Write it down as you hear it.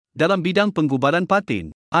dalam bidang penggubaran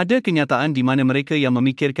paten. Ada kenyataan di mana mereka yang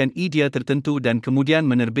memikirkan idea tertentu dan kemudian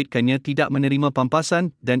menerbitkannya tidak menerima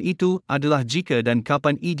pampasan, dan itu adalah jika dan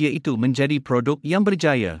kapan idea itu menjadi produk yang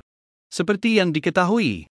berjaya. Seperti yang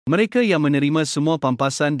diketahui, mereka yang menerima semua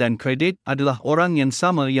pampasan dan kredit adalah orang yang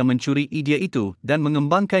sama yang mencuri idea itu dan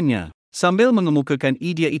mengembangkannya, sambil mengemukakan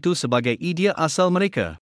idea itu sebagai idea asal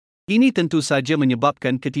mereka. Ini tentu saja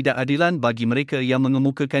menyebabkan ketidakadilan bagi mereka yang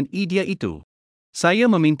mengemukakan idea itu. Saya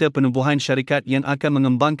meminta penubuhan syarikat yang akan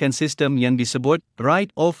mengembangkan sistem yang disebut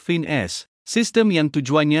Right of Finance, sistem yang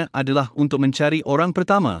tujuannya adalah untuk mencari orang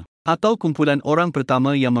pertama, atau kumpulan orang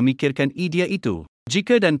pertama yang memikirkan idea itu,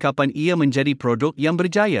 jika dan kapan ia menjadi produk yang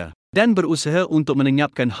berjaya, dan berusaha untuk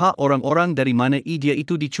melenyapkan hak orang-orang dari mana idea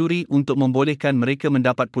itu dicuri untuk membolehkan mereka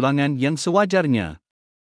mendapat pulangan yang sewajarnya.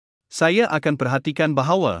 Saya akan perhatikan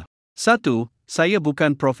bahawa 1. Saya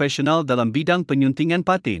bukan profesional dalam bidang penyuntingan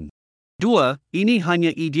paten. 2. Ini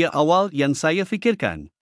hanya idea awal yang saya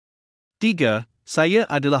fikirkan. 3. Saya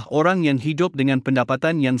adalah orang yang hidup dengan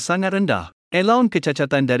pendapatan yang sangat rendah, elaun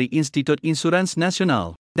kecacatan dari Institut Insurans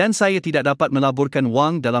Nasional, dan saya tidak dapat melaburkan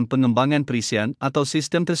wang dalam pengembangan perisian atau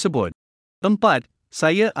sistem tersebut. 4.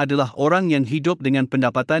 Saya adalah orang yang hidup dengan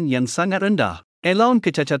pendapatan yang sangat rendah, elaun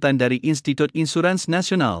kecacatan dari Institut Insurans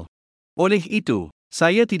Nasional. Oleh itu,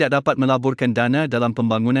 saya tidak dapat melaburkan dana dalam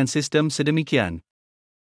pembangunan sistem sedemikian,